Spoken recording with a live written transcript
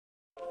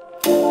I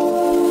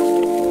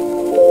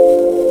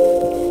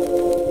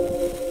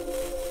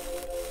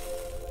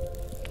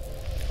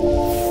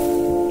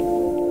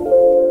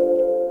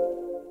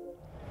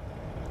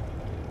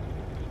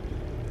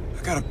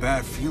got a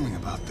bad feeling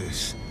about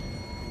this.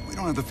 We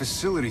don't have the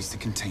facilities to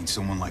contain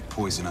someone like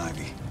Poison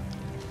Ivy.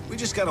 We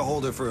just gotta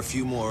hold her for a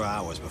few more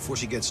hours before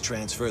she gets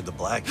transferred to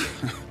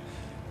Blackgate.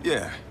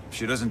 Yeah, if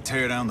she doesn't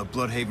tear down the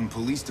Bloodhaven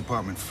Police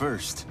Department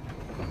first.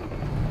 Okay,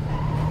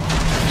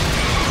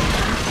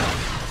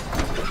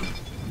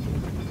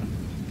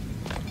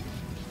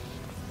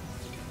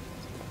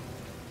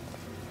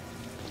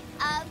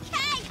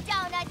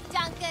 donut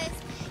dunkers.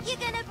 You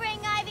gonna bring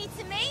Ivy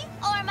to me,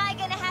 or am I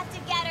gonna have to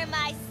get her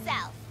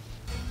myself?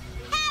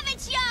 Have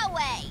it your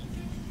way!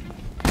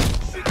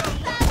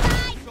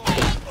 Bye-bye,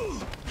 pig!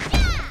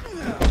 Yeah!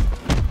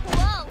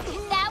 Whoa,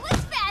 that was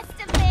fast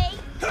of me!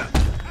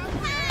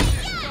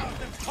 Hi-ya!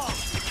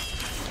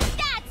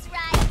 That's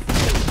right!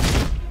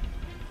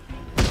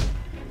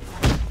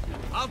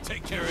 I'll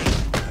take care of it.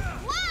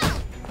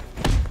 Whoa!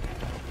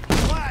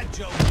 Glad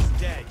Joe is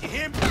dead. You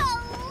hear me?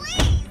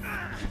 Police!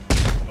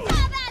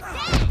 How about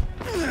that?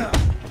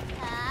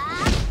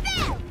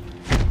 Bill!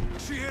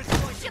 She is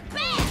like...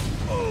 Shabam!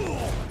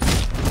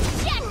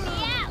 Check me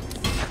out!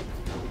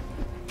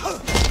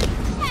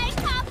 Hey,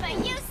 Papa,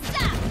 you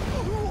suck!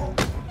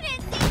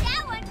 Didn't see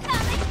that one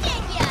coming,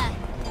 did ya?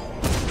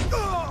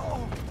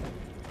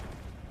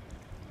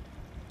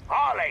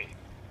 Harley,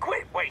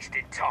 quit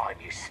wasting time,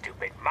 you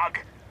stupid mug.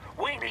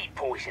 We need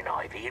Poison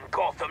Ivy in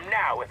Gotham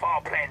now if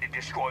our plan to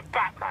destroy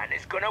Batman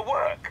is gonna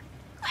work.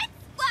 Quit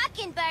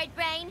squawking, Bird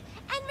Brain!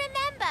 And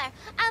remember,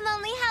 I'm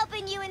only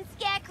helping you and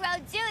Scarecrow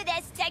do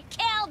this to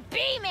kill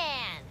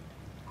B-Man!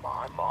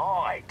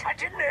 My,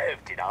 touch a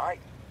nerve, did I?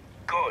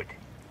 Good.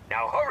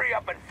 Now hurry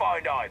up and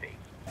find Ivy.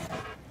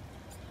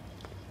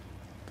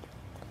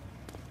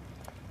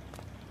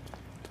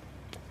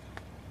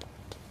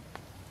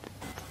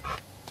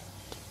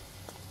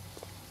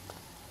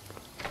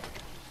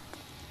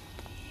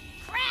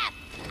 Crap!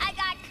 I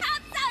got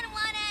cops on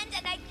one end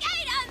and a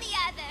gate on the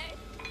other!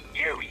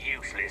 You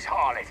useless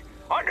harlot.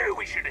 I knew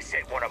we should have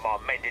sent one of our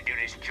men to do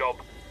this job.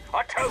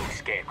 I told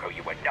Scarecrow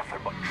you were nothing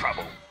but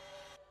trouble.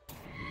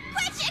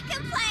 Quit your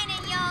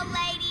complaining, you old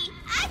lady!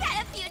 I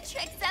got a few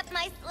tricks up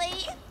my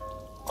sleeve.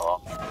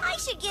 Oh, I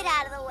should get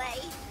out of the way.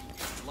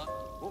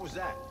 What was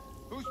that?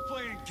 Who's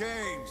playing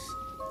games?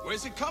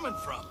 Where's it coming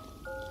from?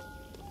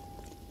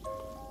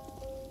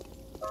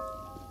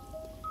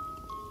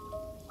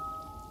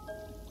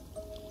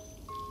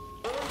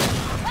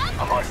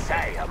 I must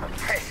say, I'm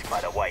impressed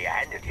by the way you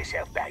handled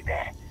yourself back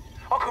there.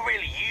 I could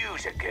really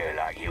use a girl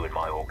like you in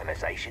my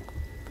organization.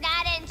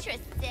 Not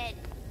interested.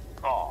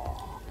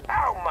 Oh,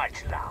 how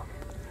much love?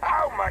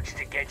 How much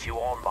to get you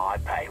on my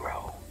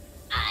payroll?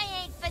 I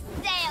ain't for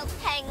sale,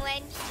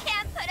 Penguin.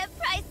 Can't put a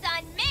price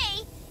on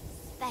me.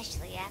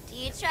 Especially after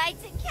you tried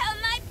to kill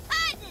my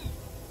puddin'.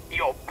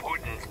 Your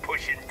pudding's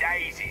pushing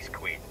daisies,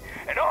 Quinn,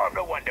 and I'm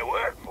the one to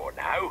work for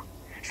now.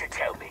 So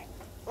tell me,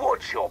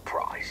 what's your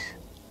price?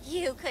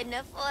 You couldn't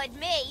afford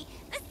me.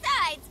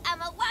 Besides,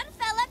 I'm a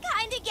one-fella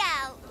kind of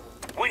gal.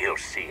 We'll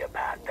see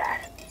about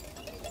that.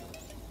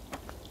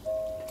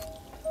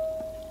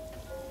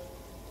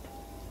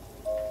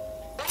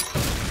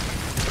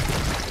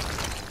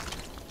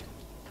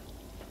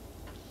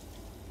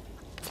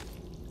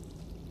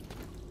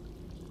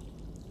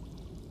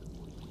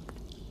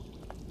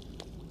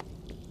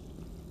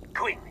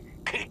 Quinn,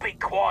 keep it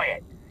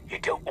quiet. You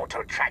don't want to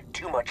attract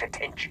too much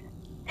attention.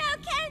 No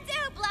can do,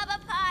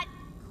 Blubberpot.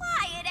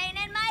 Quiet ain't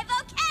in my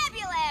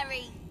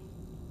vocabulary.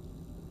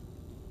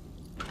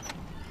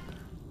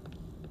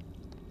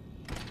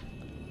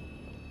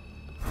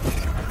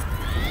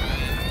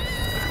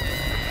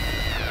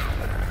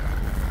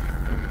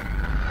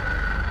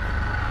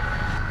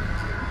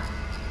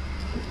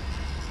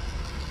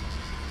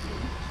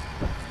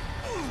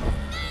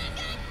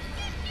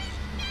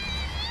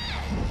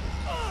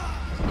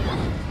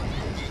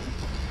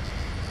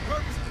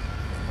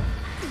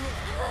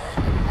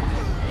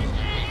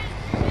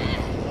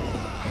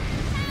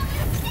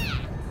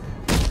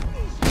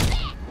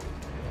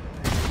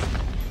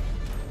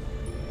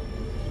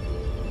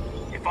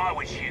 If I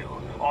was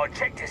you, I'd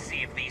check to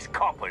see if these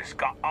coppers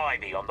got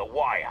Ivy on the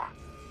wire.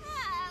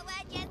 Oh,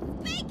 would you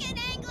speak in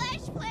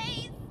English,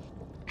 please?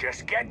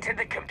 Just get to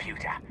the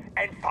computer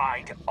and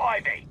find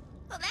Ivy.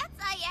 Well, that's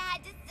all you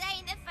had to say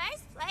in the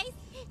first place.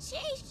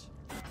 Sheesh.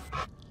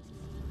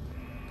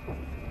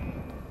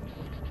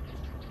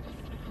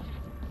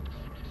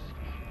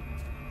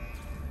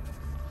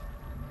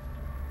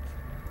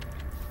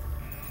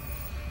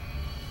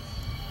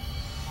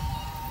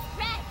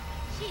 Red,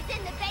 she's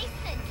in the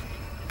basement.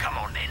 Come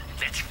on then,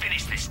 let's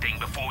finish this thing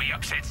before we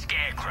upset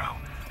Scarecrow.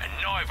 And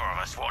neither of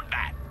us want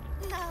that.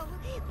 No,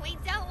 we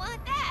don't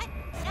want that.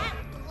 That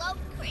bloke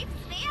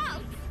creeps me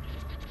out.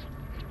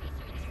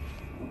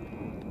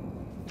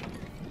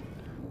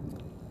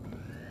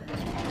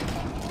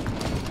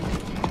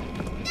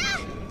 Ah,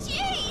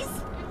 jeez!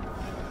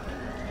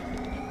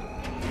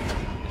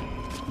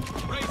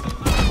 Raise the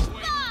last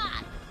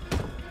Boss!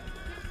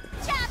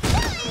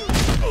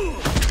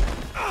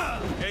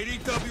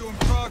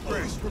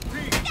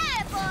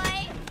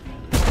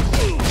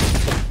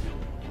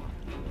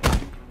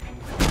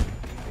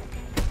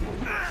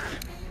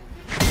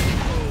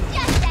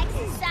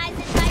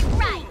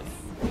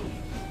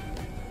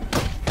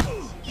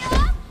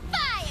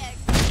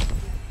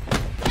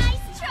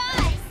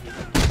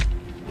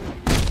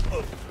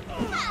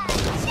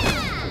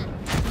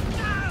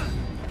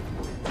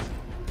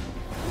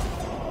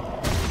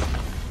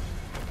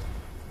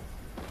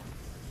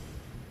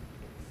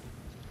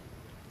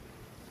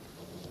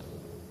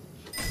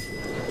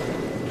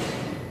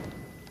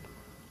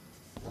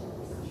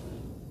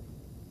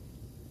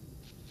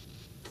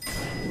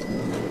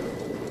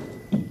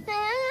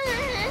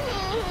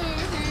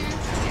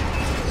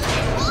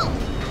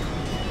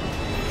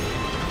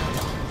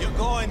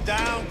 Calm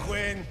down,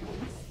 Quinn.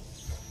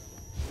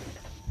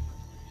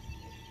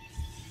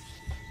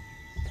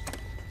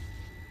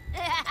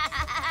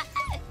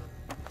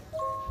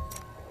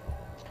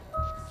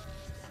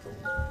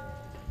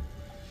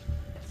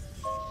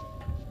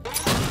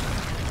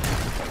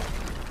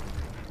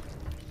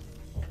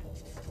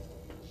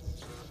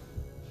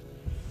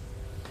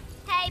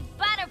 Hey,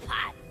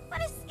 Butterpot, what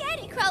does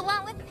Scarecrow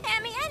want with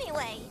Pammy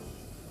anyway?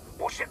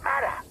 What's it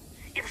matter?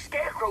 If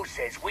Scarecrow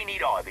says we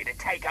need Ivy to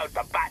take out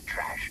the bat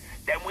trash,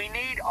 then we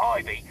need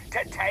Ivy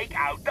to take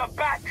out the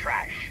bat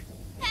trash.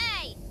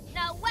 Hey,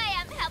 no way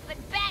I'm helping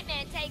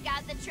Batman take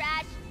out the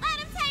trash. Let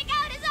him take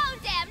out his own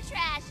damn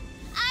trash.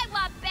 I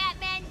want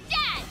Batman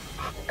dead.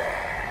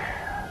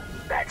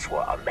 That's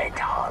what I meant,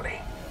 Harley.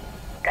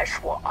 That's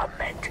what I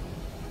meant.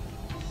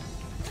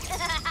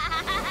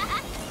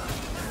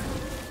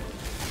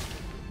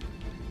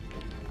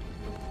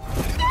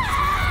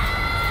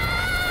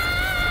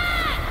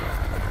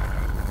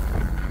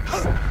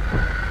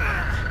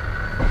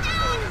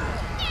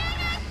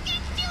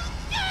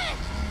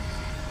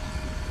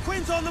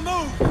 Quinn's on the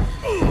move!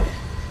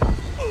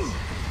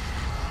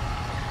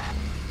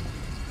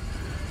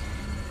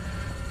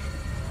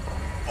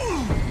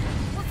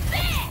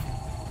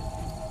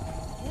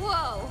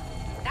 Whoa,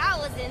 that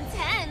was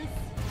intense.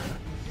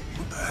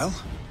 What the hell?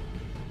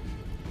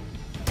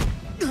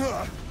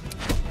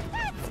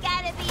 That's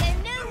gotta be a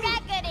new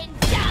record in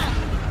jump.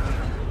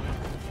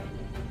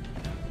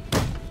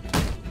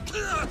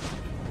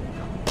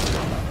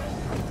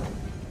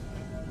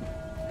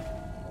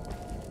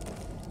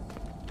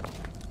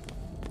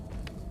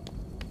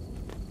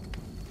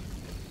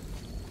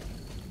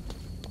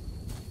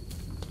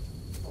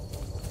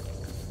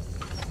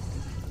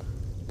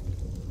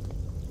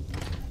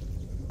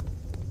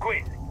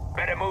 Quinn,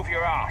 better move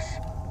your ass.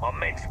 My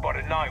men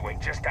spotted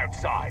Nightwing just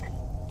outside.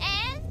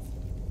 And?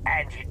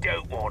 And you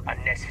don't want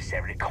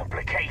unnecessary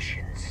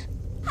complications.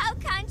 Au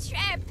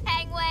contraire,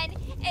 Penguin.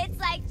 It's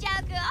like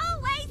Joker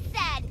always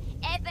said,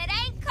 if it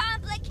ain't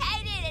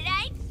complicated, it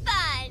ain't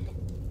fun.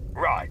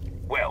 Right,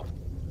 well,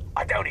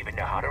 I don't even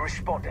know how to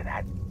respond to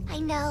that. I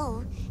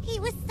know. He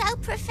was so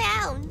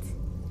profound.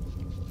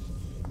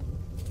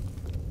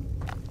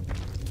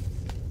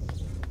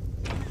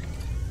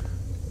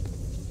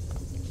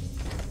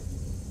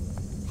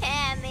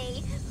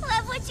 Pammy,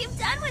 love what you've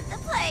done with the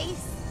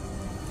place.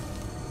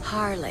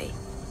 Harley,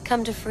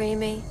 come to free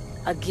me?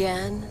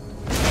 Again?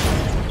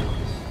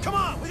 Come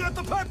on, we got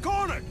the pet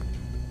cornered!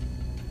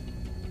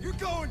 You're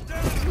going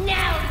down!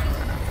 Now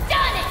you've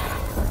done it!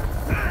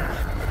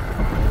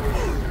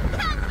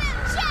 Kung Fu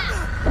Chop!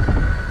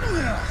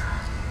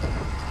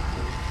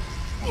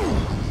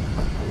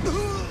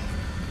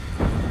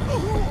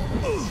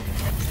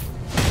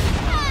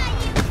 Ah,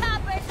 you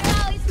coppers are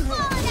always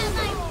falling at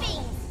my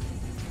feet!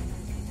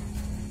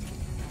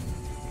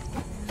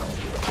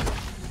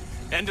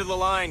 End of the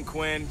line,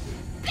 Quinn.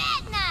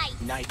 Bad night!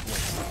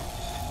 Nightwing.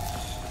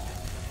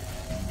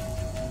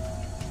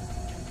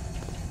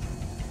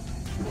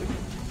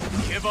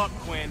 Give up,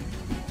 Quinn.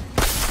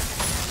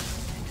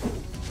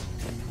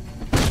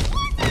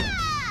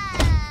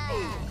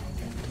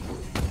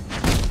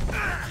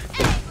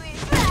 Angry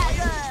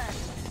Dragon!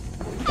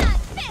 Kung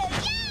Fu,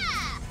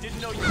 yeah!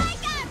 Didn't know you... I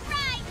got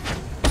right!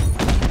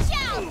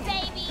 Ciao,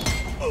 baby!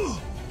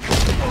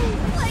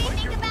 What do you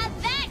think about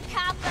that,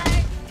 copper?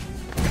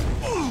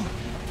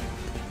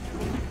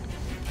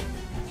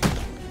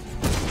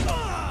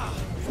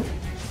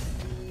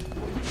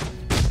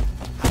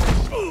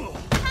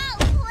 How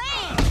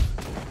quick!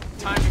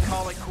 Time to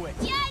call it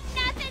quits. You're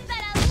nothing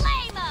but a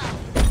lame-o!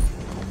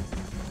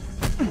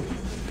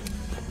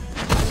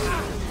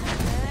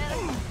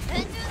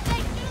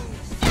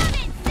 Shove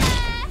it,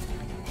 sir!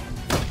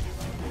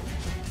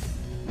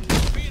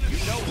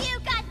 You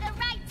got the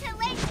right to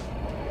it!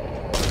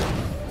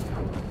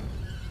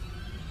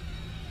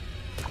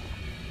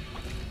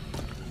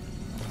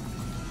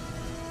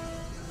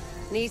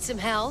 Need some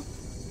help?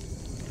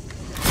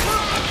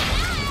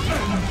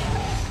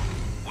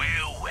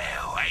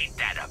 Well, ain't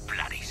that a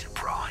bloody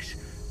surprise?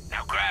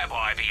 Now grab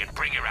Ivy and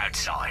bring her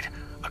outside.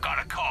 I got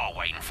a car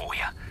waiting for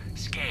you.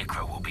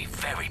 Scarecrow will be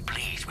very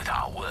pleased with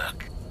our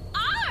work.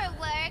 Our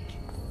work?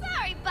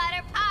 Sorry,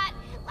 Butterpot.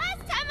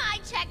 Last time I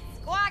checked,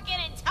 squawking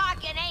and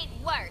talking ain't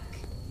work.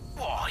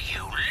 Why,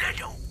 you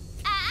little...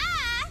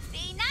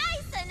 Be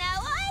nice,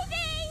 no,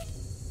 Ivy!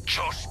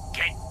 Just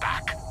get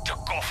back to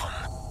Gotham.